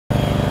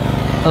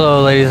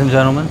Hello ladies and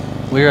gentlemen,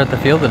 we are at the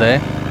field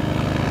today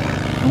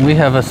and we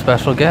have a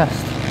special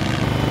guest.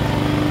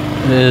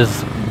 It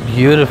is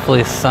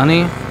beautifully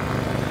sunny,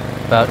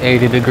 about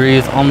 80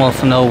 degrees,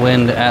 almost no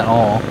wind at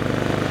all,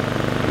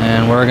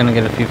 and we're going to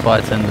get a few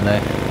flights in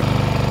today.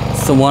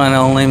 It's the one and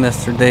only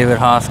Mr. David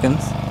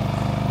Hoskins.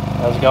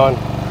 How's it going?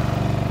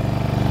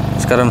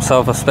 He's got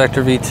himself a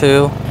Specter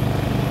V2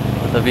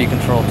 with a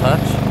VControl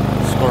Touch,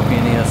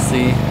 Scorpion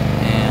ESC,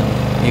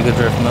 and Ego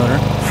Drift motor.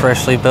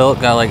 Freshly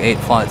built, got like 8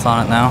 flights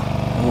on it now.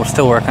 We're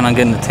still working on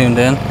getting it tuned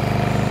in.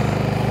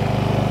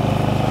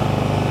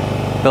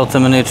 Built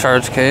him a new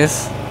charge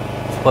case.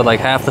 It's what, like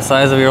half the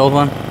size of your old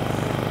one?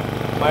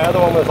 My other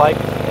one was like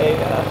a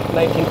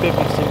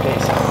 1950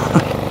 suitcase.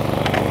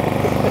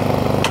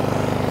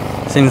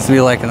 Seems to be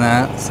liking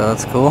that, so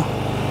that's cool.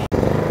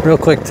 Real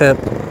quick tip,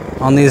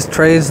 on these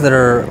trays that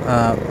are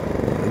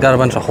got a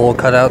bunch of hole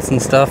cutouts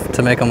and stuff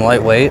to make them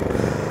lightweight,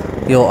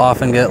 you'll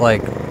often get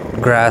like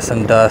grass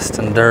and dust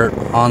and dirt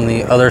on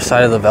the other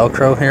side of the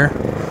Velcro here,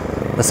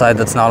 the side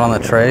that's not on the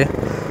tray.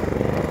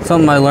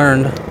 Something I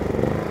learned,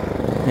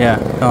 yeah,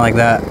 kind of like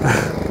that.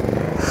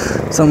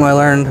 Something I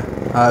learned,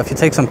 if you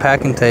take some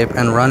packing tape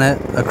and run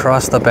it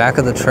across the back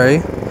of the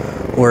tray,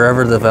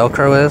 wherever the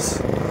Velcro is,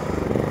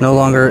 no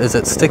longer is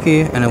it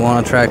sticky and it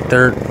won't attract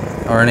dirt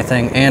or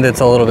anything, and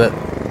it's a little bit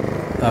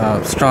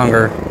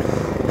stronger,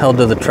 held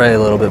to the tray a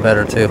little bit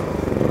better too.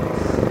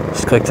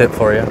 Just a quick tip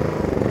for you.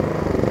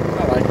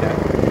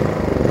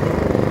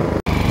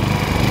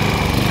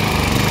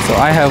 So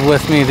I have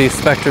with me the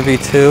Specter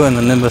V2 and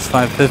the Nimbus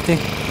 550.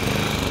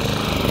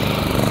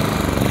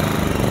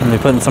 I'm going to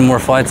be putting some more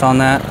flights on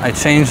that. I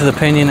changed the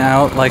pinion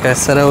out like I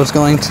said I was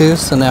going to,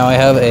 so now I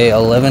have a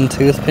 11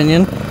 tooth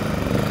pinion,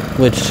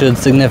 which should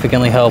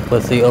significantly help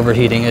with the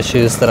overheating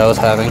issues that I was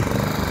having.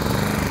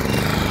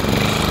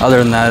 Other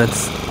than that,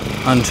 it's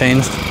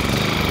unchanged.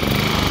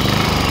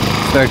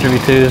 Specter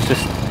V2 is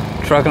just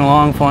trucking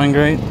along, flying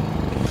great.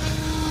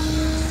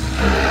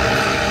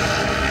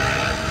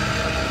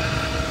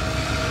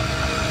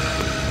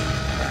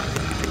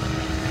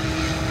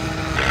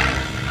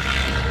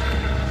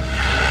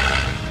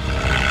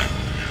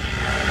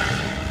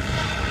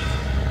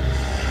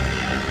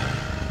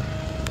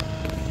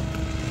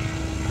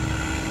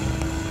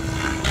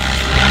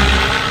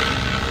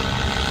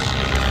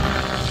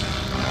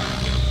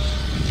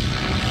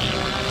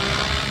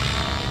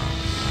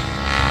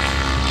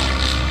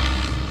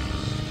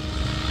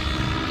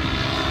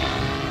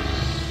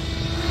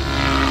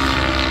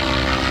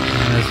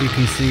 As you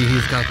can see,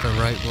 he's got the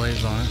right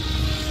blades on it.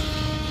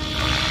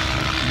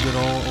 Good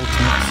old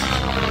Ultimates.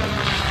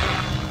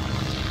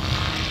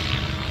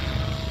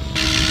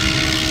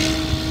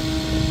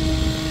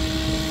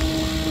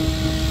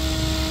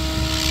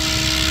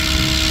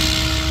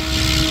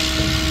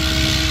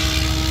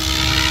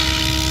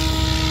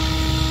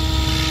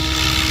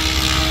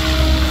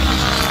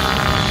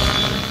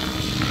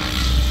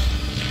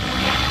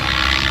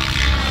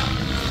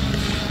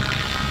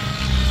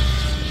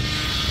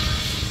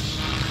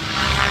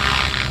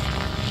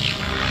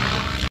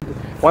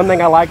 One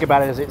thing I like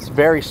about it is it's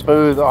very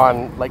smooth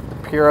on like the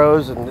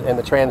Puros and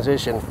the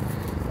transition.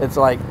 It's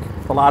like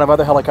a lot of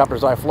other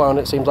helicopters I've flown,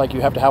 it seems like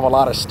you have to have a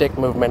lot of stick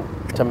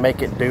movement to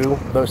make it do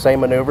those same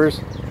maneuvers.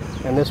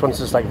 And this one's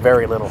just like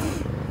very little.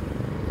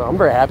 So I'm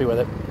very happy with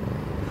it.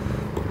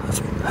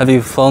 Have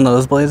you flown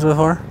those blades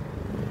before?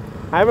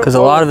 I haven't. Because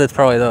a lot of it's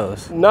probably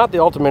those. Not the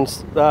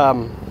Ultimates.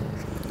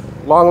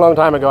 Long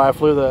time ago I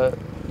flew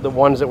the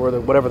ones that were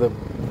whatever the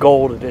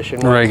gold edition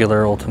was.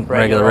 Regular Ultimate.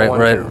 Regular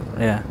right,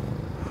 yeah.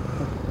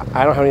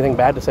 I don't have anything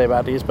bad to say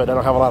about these, but I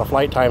don't have a lot of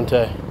flight time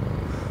to...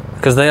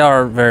 Because they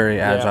are very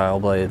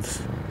agile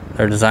blades.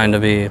 They're designed to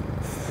be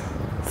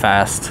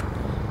fast.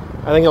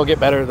 I think it'll get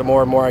better the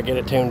more and more I get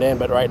it tuned in,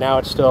 but right now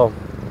it still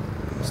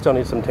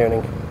needs some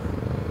tuning.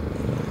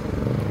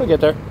 We'll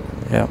get there.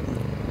 Yeah.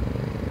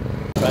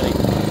 Ready.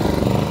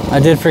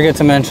 I did forget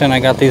to mention I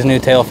got these new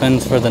tail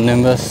fins for the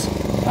Nimbus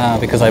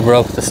because I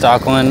broke the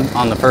stock one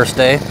on the first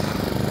day.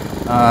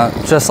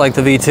 Just like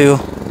the V2.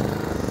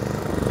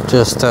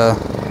 Just...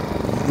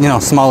 you know,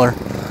 smaller,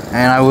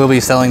 and I will be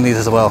selling these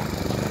as well,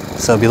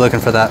 so be looking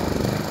for that.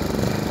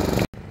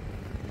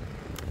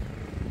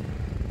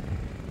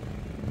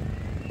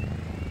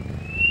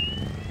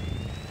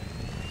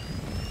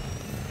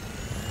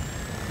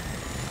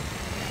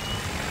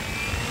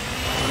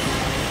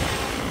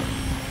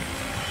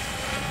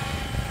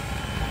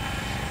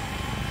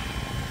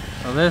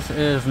 So this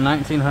is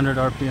 1900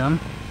 RPM.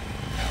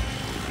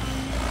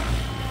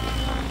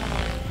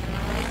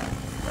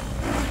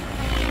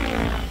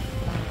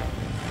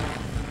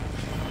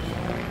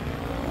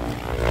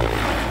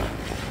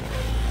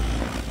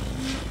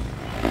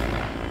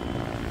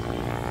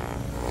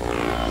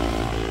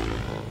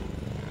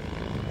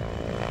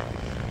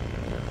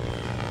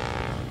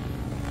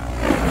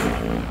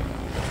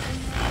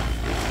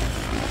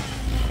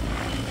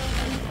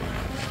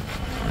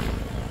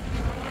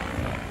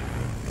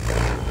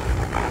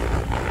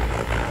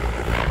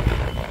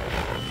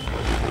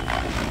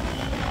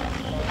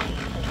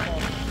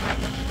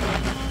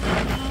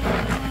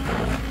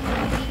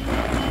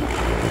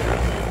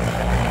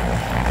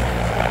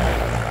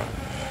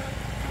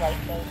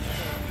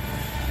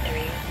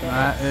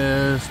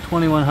 is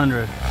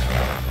 2100.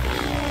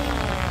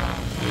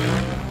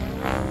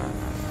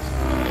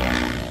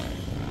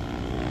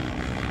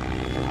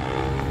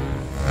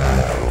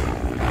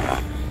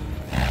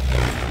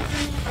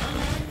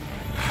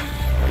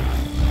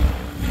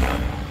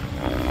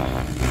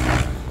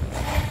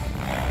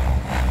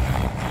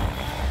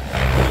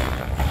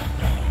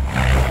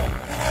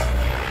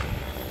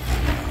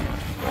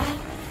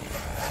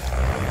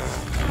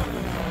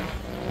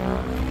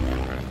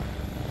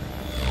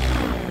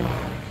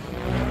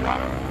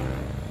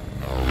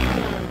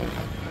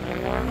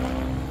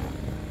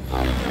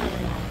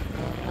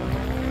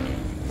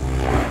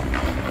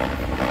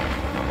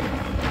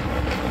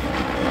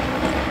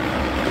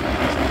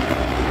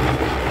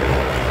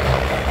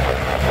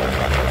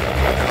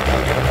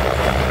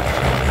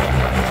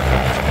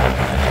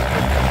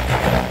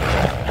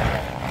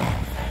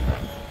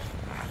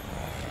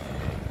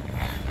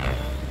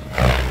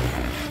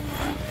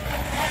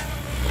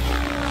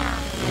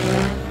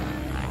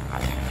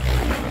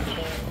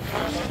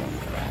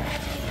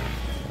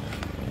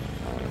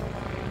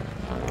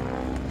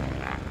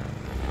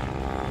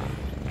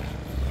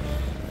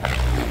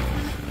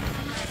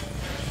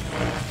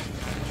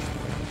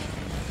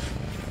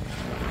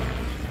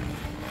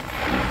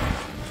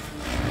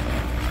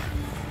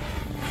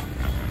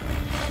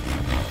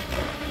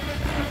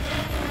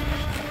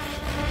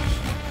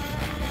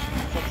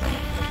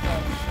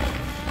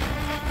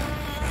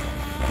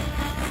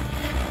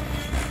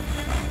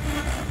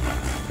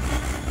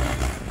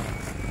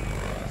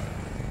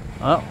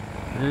 Oh,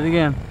 did it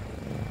again.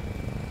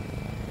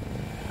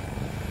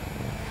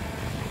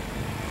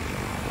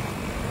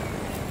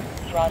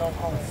 Throttle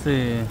home. Let's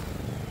see.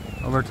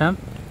 Over temp?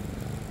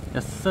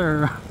 Yes,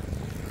 sir.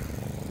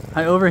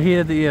 I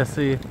overheated the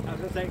ESC. I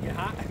was gonna say, get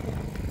hot.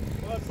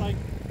 Well, it's like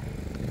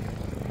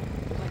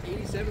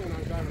 87 when I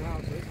was driving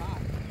around, so it's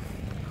hot.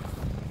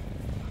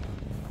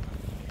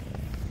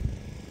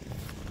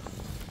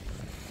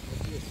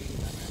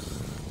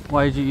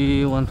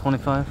 YGE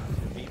 125?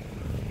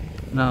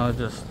 No, it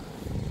just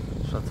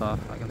shuts off.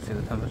 I can see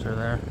the temperature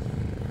there.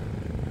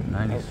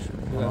 90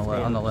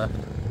 on the left.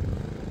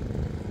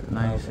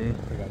 90 C. I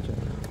gotcha.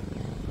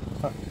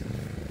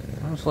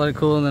 I'll just let it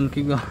cool and then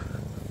keep going.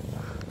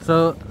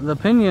 So the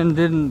pinion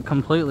didn't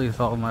completely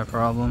solve my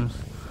problems.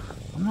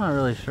 I'm not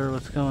really sure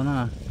what's going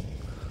on.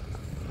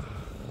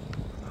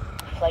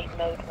 Flight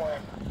mode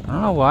 1. I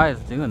don't know why it's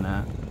doing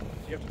that. Do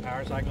you have to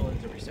power cycle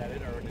it to reset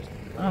it, or just?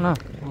 I don't know.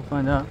 We'll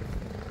find out.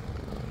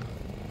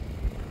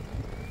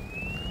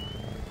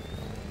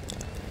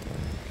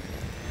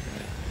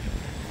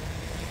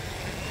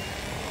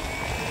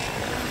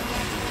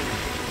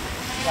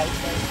 Flight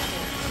mode 2.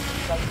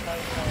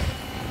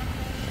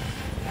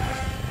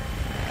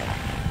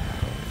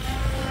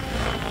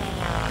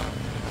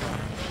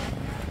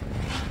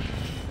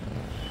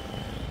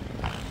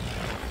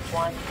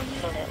 Flight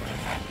mode 1 minute.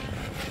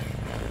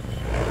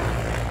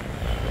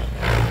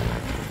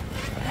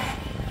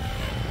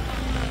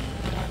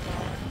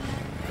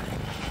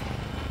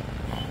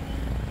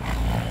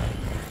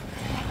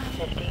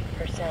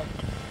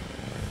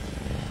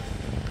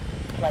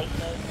 Flight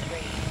mode 3.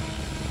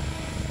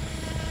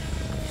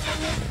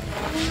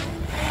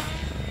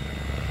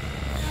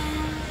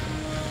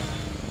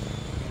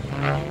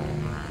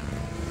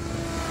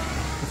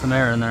 Get some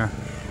air in there.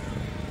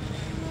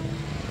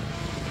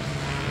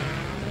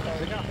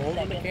 Does it got holes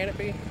in the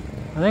canopy?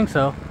 I think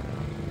so.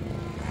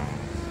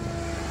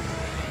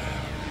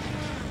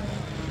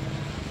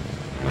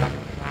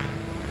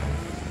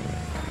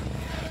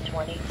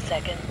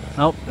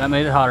 Nope, that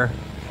made it hotter.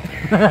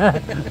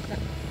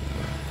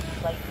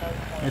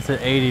 It's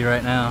at 80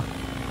 right now.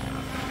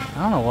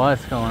 I don't know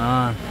what's going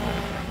on. I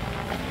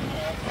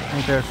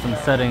think there's some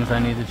settings I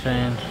need to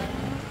change.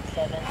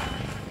 7,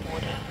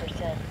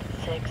 40%,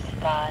 6,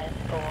 5,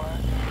 4,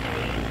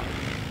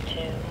 3,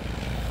 2,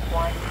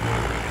 1,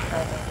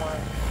 over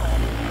 1,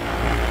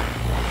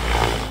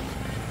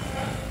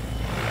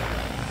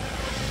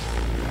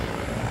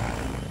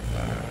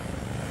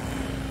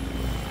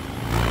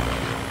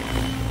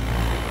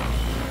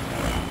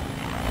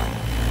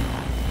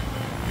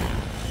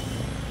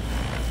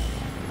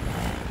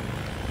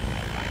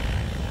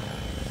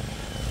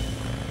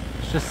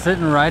 Just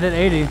sitting right at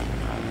 80. I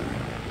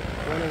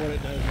wonder what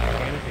it does with the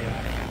canopy.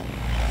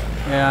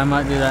 Yeah, I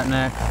might do that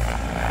next.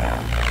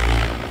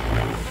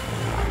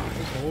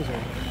 Those holes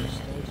are just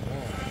so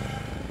small.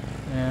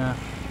 Yeah.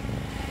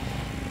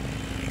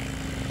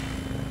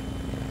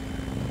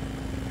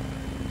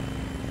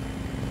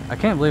 I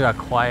can't believe how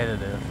quiet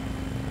it is.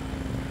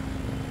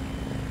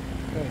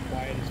 Really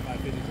quiet as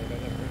 550s I've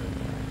ever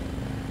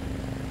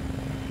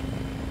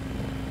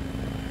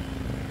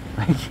heard.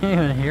 I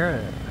can't even hear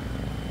it.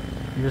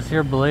 You just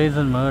hear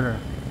blazing motor.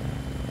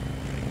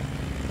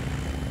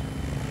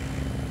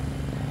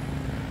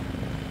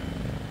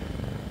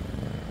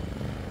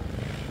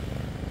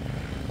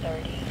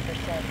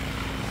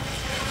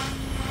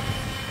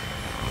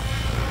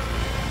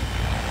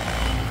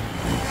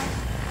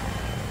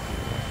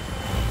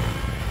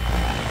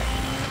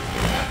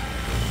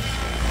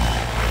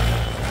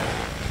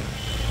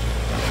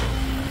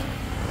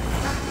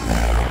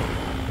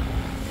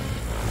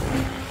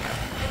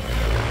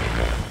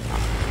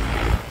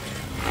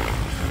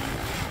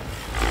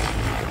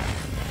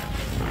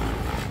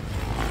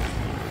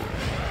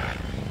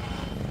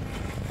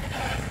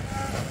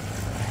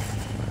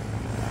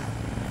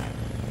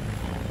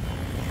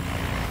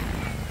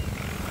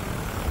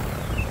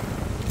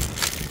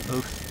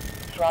 Oops.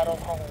 Throttle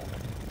hold.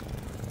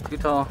 Too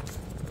tall.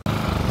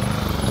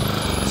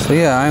 So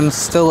yeah, I'm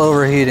still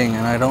overheating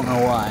and I don't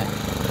know why.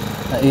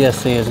 That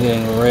ESC is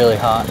getting really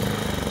hot.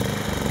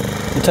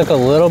 It took a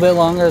little bit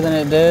longer than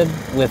it did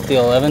with the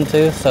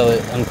 11.2, so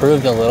it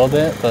improved a little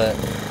bit, but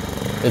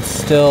it's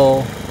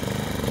still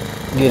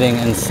getting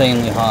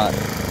insanely hot.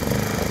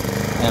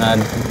 And I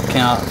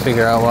cannot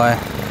figure out why.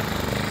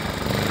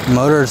 The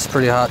motor's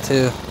pretty hot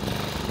too.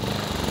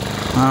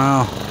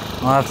 I don't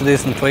know. I'll have to do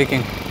some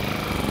tweaking.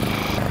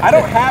 I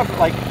don't have,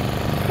 like,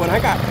 when I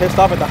got pissed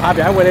off at the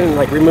hobby, I went in and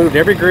like removed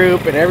every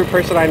group and every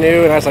person I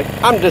knew, and I was like,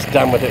 I'm just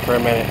done with it for a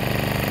minute.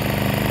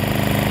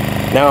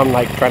 Now I'm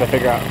like trying to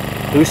figure out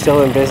who's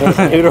still in business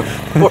and who to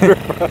order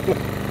from.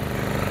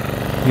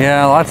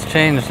 Yeah, lots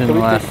changed in the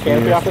last few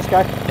years. Can we take the canopy off this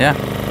guy? Yeah.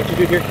 What'd you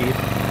do here, Keith?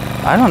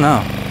 I don't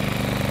know.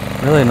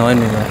 Really annoyed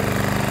me, but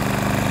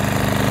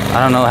I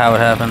don't know how it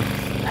happened.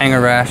 Hanger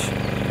rash.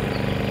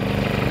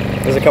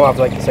 Does it come off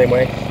like the same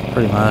way?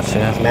 Pretty much,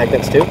 yeah.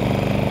 Magnets too?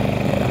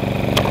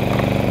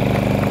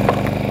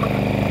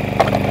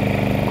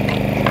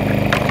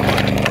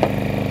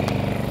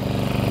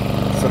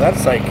 So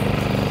that's like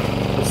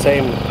the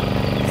same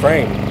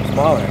frame,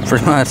 smaller.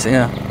 Pretty much,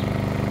 yeah.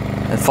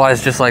 It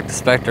flies just like the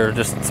Specter,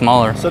 just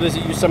smaller. So does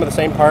it use some of the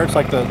same parts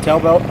like the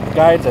tailbelt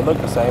guides? They look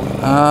the same.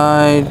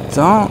 I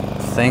don't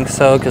think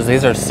so, because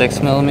these are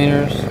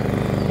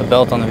 6mm. The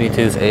belt on the V2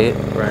 is 8.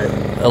 Right.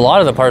 A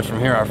lot of the parts from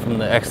here are from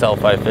the XL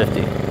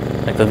 550,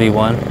 like the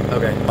V1.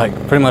 Okay. Like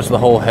pretty much the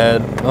whole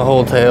head, the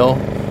whole tail,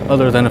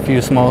 other than a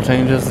few small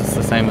changes, it's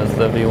the same as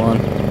the V1.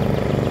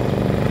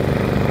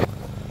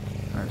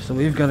 Alright, so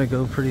we've got to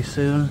go pretty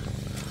soon.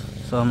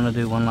 So I'm going to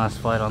do one last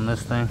flight on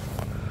this thing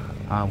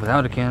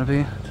without a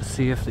canopy to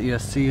see if the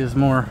ESC is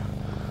more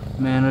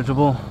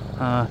manageable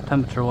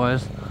temperature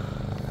wise.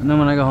 And then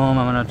when I go home,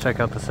 I'm going to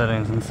check out the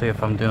settings and see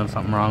if I'm doing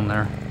something wrong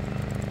there.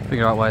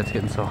 Figure out why it's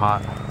getting so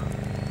hot.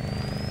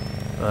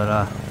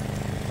 But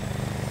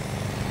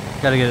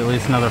gotta get at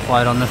least another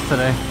flight on this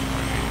today.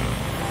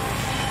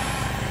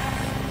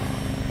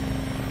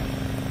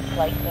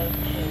 Flight mode 2.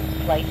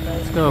 Flight mode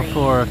Let's go 3.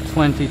 for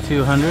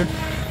 2200.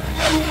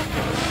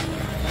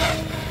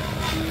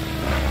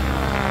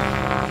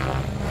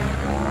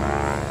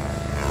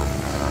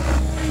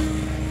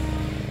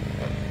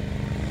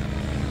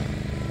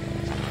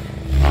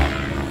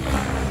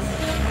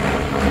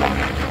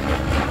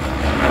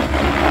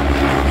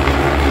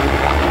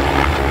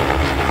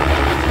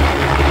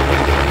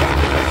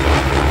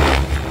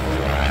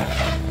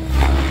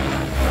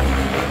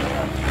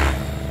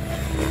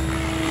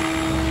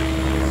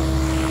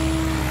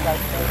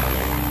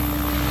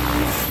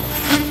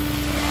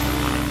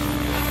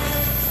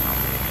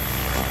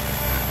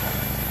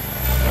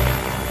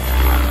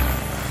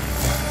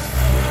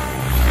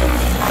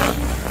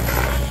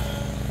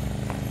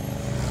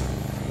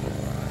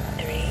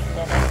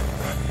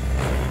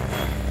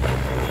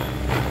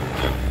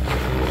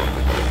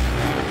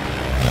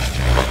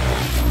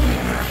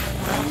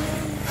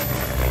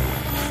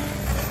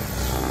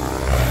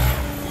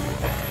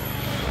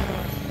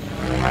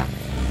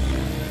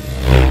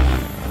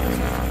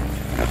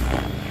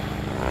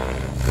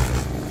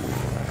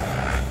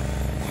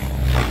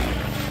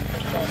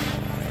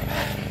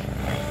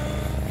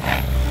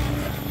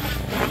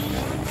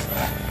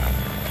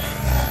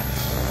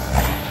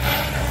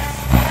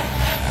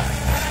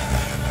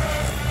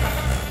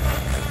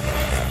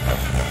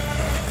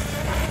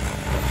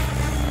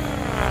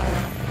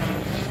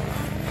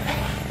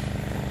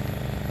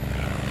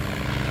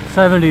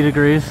 $70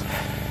 degrees.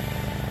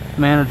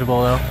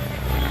 Manageable though.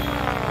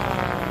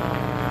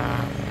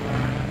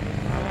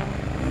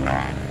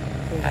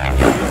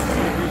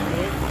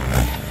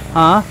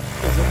 Huh?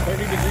 Is it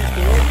 30 degrees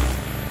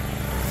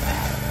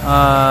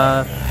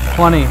cool?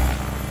 20.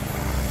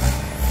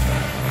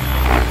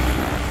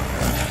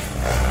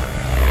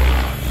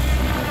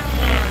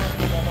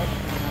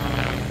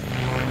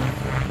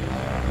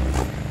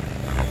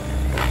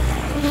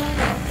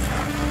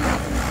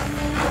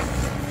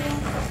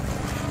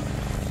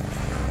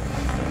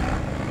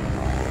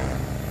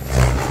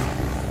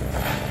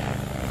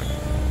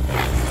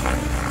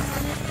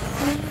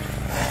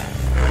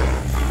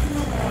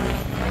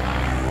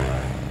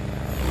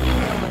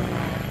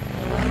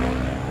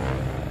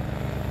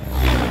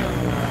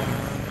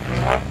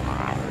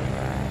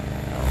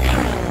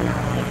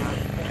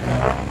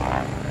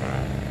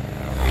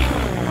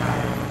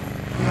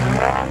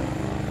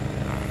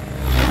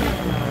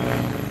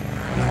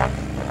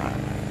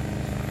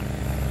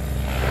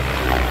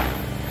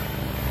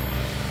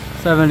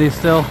 $70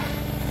 still.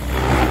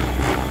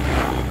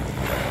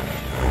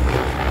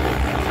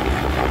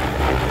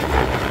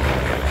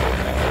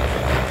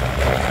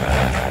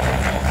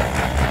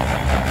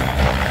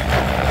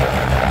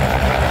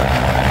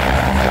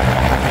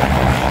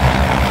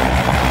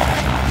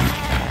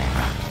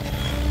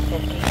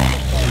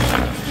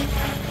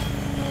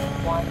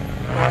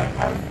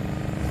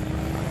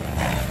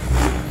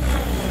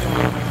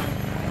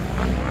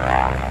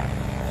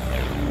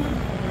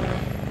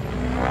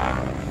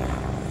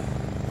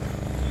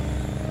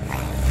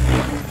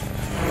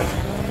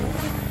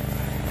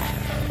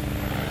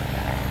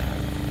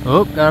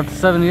 Oh, got up to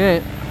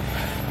 78.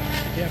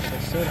 Yeah, but they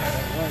stood how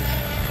that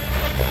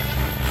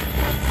was.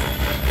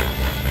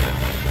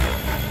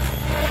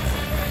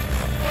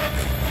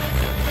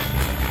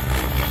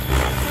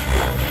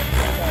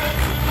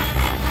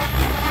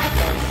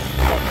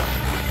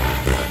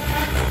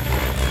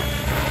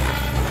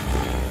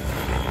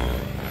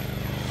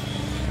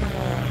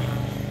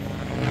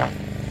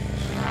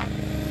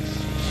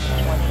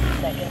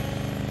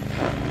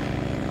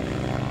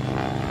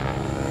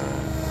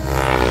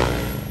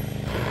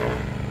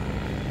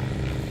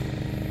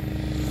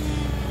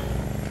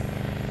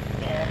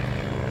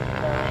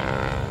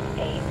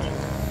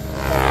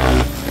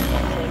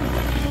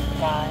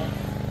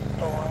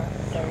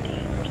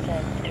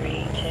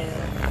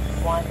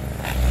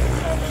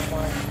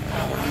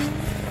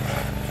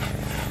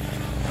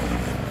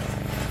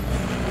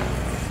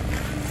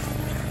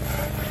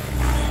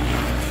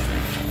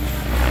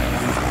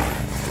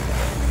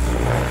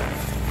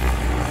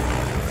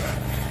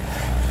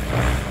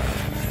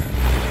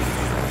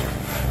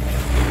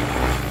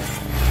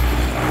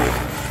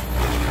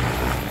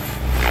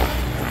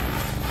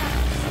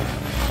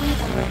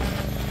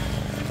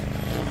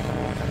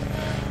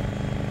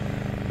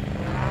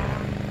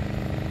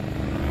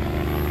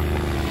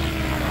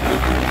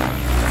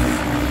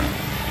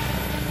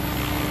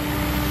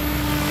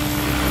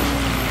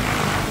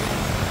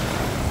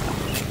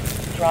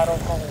 Throttle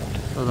hold.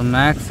 So the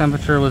max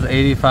temperature was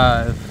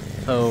 85.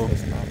 So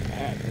That's not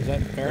bad. Is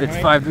that Fahrenheit?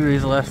 it's 5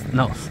 degrees less.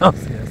 No,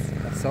 Celsius.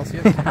 That's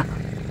Celsius? Yeah.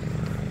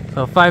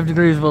 So 5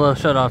 degrees below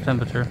shut-off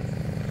temperature.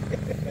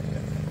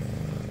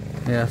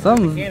 Yeah,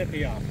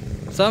 Canopy off.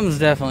 something's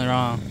definitely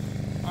wrong.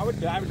 I would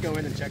go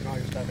in and check all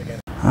your stuff again.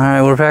 All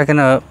right, we're packing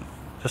up.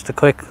 Just a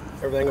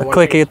Everything in one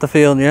quickie piece. at the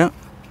field. Yeah.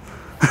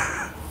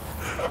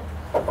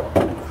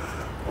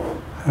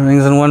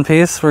 Everything's in one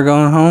piece. We're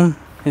going home.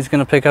 He's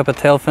gonna pick up a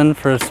tail fin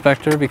for his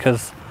Specter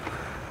because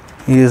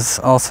he's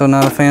also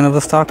not a fan of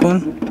the stock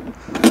one.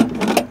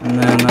 And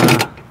then,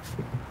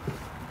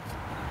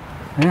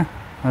 yeah,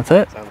 that's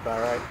it. Sounds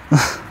about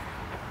right.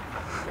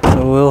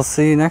 So we'll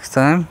see you next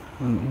time.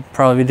 We'll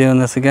probably be doing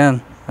this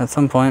again at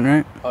some point,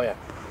 right? Oh yeah.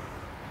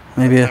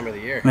 Maybe Time of the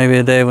year. maybe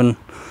a day when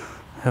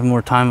I have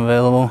more time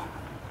available.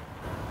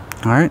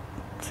 All right,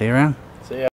 see you around.